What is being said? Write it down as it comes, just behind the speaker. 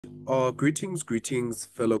Greetings,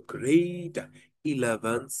 fellow grade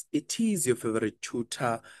 11s. It is your favorite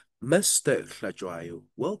tutor, Mr. Hlajwayo.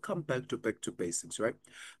 Welcome back to Basics, right?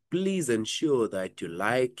 Please ensure that you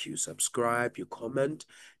like, you subscribe, you comment,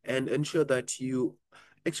 and ensure that you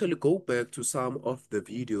actually go back to some of the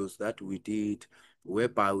videos that we did,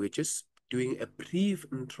 whereby we're just doing a brief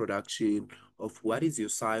introduction of what is your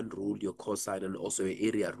sine rule, your cosine, and also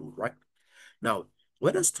your area rule, right? Now,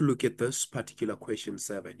 let us to look at this particular question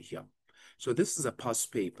 7 here. So this is a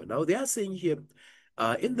past paper. Now they are saying here,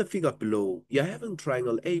 in the figure below, you're having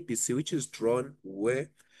triangle ABC, which is drawn where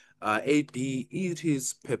AB, it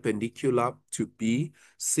is perpendicular to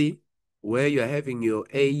BC, where you're having your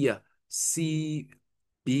CB,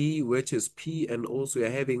 which is P, and also you're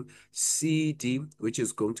having CD, which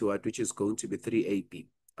is going to what? Which is going to be 3AB.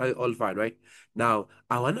 All fine, right? Now,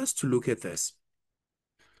 I want us to look at this.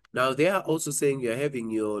 Now, they are also saying you're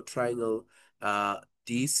having your triangle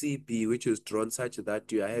DCB, which is drawn such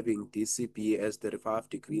that you are having DCB as 35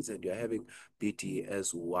 degrees and you're having BD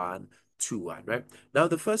as 1, 2, 1, right? Now,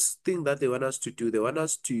 the first thing that they want us to do, they want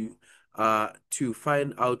us to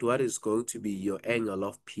find out what is going to be your angle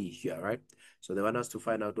of P here, right? So they want us to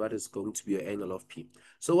find out what is going to be your angle of P.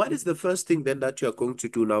 So what is the first thing then that you are going to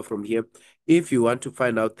do now from here if you want to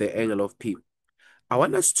find out the angle of P? I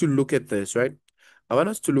want us to look at this, right? I want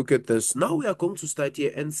us to look at this. Now we are going to start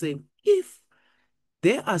here and say, if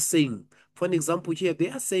they are saying, for an example here, they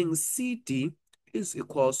are saying CD is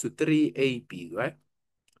equals to 3AB, right?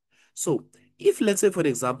 So if, let's say, for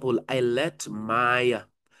example, I let my,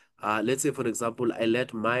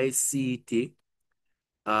 CD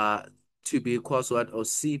to be equals to what, or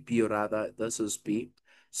CB rather, this is B,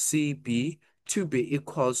 CB to be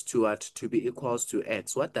equals to what? To be equals to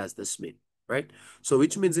X. What does this mean? Right? So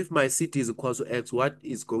which means if my CT is equal to X, what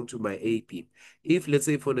is going to my AP? If, let's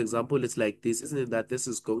say, for an example, it's like this, isn't it that this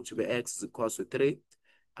is going to be X is equals to 3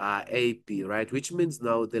 AP, right? Which means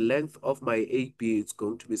now the length of my AP is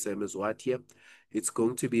going to be same as what here? It's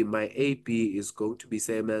going to be, my AP is going to be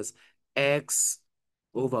same as X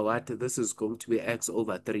over what? This is going to be X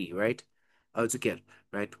over 3, right? Altogether,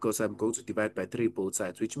 right? Because I'm going to divide by 3 both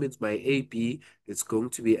sides, which means my AP is going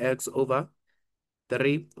to be X over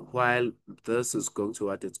 3, while this is going to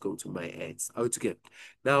what? It's going to my X altogether.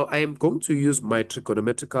 Now, I am going to use my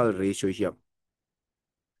trigonometrical ratio here.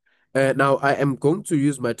 Now, I am going to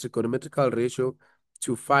use my trigonometrical ratio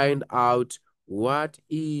to find out what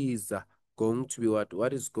is going to be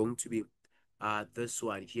what is going to be this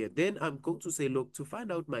one here. Then I'm going to say, look, to find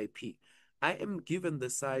out my P, I am given the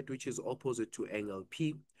side which is opposite to angle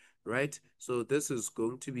P, right? So this is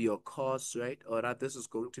going to be your cos, right? Or this is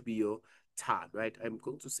going to be your tan, right? I'm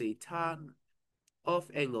going to say tan of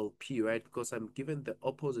angle P, right? Because I'm given the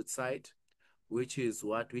opposite side, which is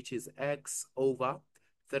what? Which is X over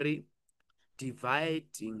 3,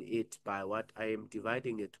 dividing it by what? I am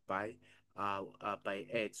dividing it by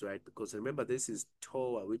X, right? Because remember, this is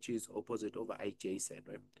TOA, which is opposite over adjacent,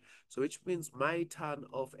 right? So which means my tan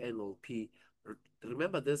of angle P,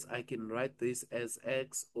 remember this, I can write this as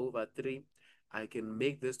X over 3. I can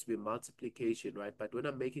make this to be multiplication, right? But when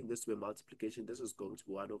I'm making this to be multiplication, this is going to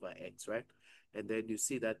be 1 over X, right? And then you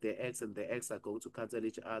see that the X and the X are going to cancel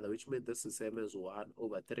each other, which means this is same as 1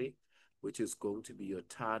 over 3, which is going to be your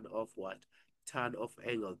tan of what? Tan of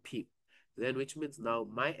angle P. Then which means now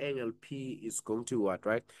my angle P is going to what,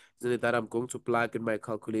 right? Isn't it that I'm going to plug in my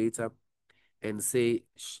calculator and say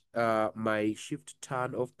my shift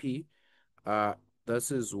tan of P, this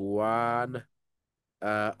is 1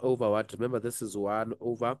 over what? Remember, this is 1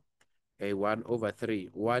 over 1 over 3.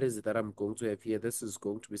 What is it that I'm going to have here? This is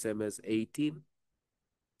going to be same as 18,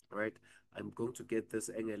 right? I'm going to get this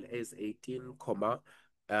angle as 18 comma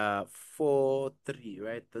 43,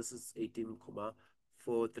 right? This is 18 comma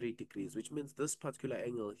 43 degrees, which means this particular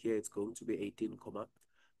angle here is going to be 18 comma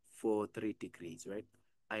 43 degrees, right?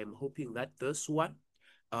 I am hoping that this one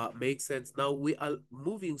makes sense. Now we are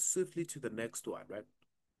moving swiftly to the next one, right?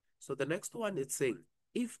 So the next one, it's saying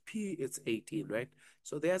if P is 18, right?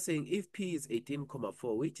 So they are saying if P is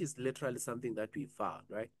 18,4, which is literally something that we found,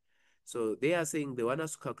 right? So they are saying they want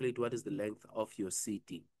us to calculate what is the length of your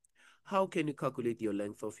CT. How can you calculate your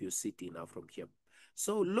length of your CT now from here?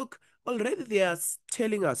 So look, already they are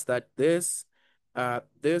telling us that this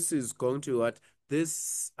is going to what?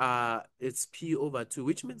 This it's P over 2,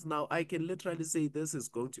 which means now I can literally say this is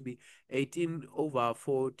going to be 18 over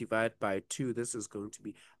 4 divided by 2. This is going to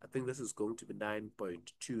be, I think this is going to be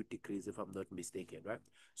 9.2 degrees if I'm not mistaken, right?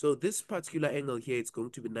 So this particular angle here is going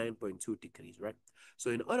to be 9.2 degrees, right?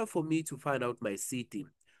 So in order for me to find out my CT,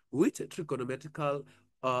 which trigonometrical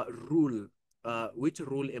rule which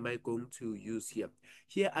rule am I going to use here?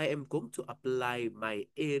 Here I am going to apply my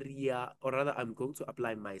area, or rather I'm going to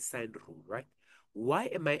apply my sine rule, right? Why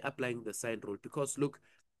am I applying the sine rule? Because look,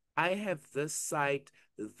 I have this side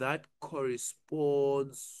that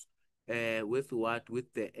corresponds with what?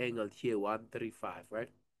 With the angle here, 135, right?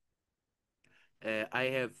 I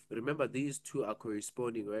have, remember these two are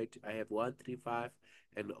corresponding, right? I have 135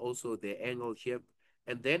 and also the angle here.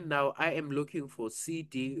 And then now I am looking for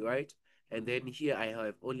CD, right? And then here I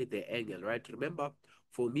have only the angle, right? Remember,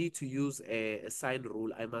 for me to use a sine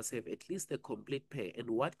rule, I must have at least a complete pair. And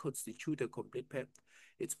what constitutes a complete pair?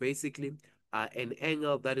 It's basically an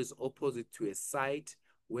angle that is opposite to a side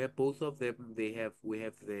where both of them, we have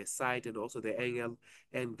the side and also the angle,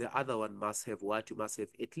 and the other one must have what? You must have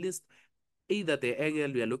at least either the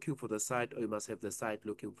angle we are looking for the side, or you must have the side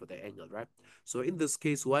looking for the angle, right? So in this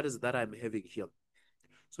case, what is that I'm having here?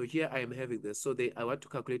 So here I am having this. So I want to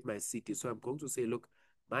calculate my CT. So I'm going to say, look,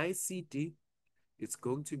 my CT is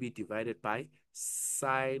going to be divided by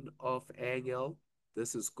sine of angle.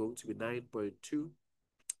 This is going to be 9.2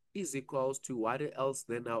 is equals to what else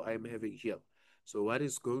then now I'm having here. So what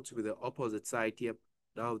is going to be the opposite side here?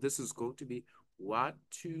 Now this is going to be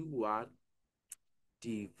 121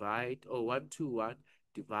 divide, or 121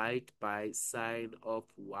 divide by sine of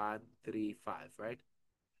 135, right?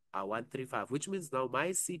 135, which means now my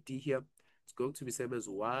CT here is going to be same as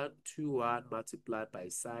 121 multiplied by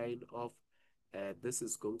sine of, and this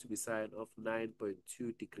is going to be sine of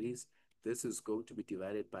 9.2 degrees. This is going to be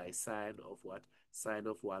divided by sine of what? Sine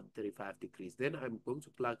of 135 degrees. Then I'm going to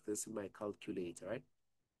plug this in my calculator, right?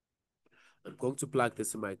 I'm going to plug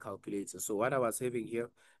this in my calculator. So what I was having here,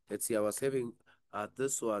 let's see, I was having,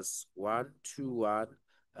 this was 121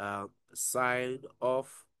 sine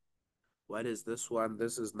of, what is this one?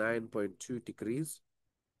 This is 9.2 degrees.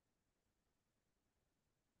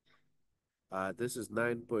 This is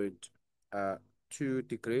 9.2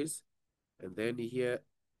 degrees. And then here,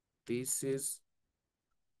 this is,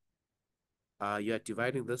 you are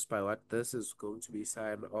dividing this by what? This is going to be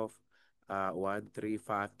sine of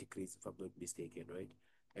 135 degrees, if I'm not mistaken, right?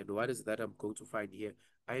 And what is that I'm going to find here?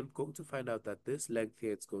 I am going to find out that this length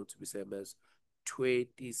here is going to be same as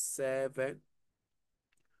 27,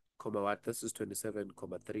 comma what? This is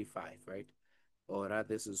 27,35, right? Or rather,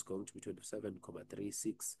 this is going to be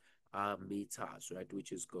 27,36 meters, right?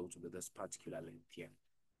 Which is going to be this particular length here.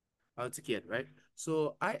 Again, right?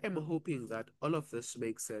 So I am hoping that all of this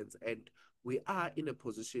makes sense, and we are in a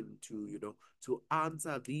position to, to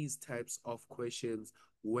answer these types of questions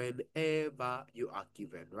whenever you are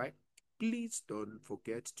given, right? Please don't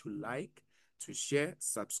forget to like, to share,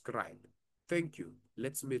 subscribe. Thank you.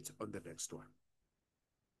 Let's meet on the next one.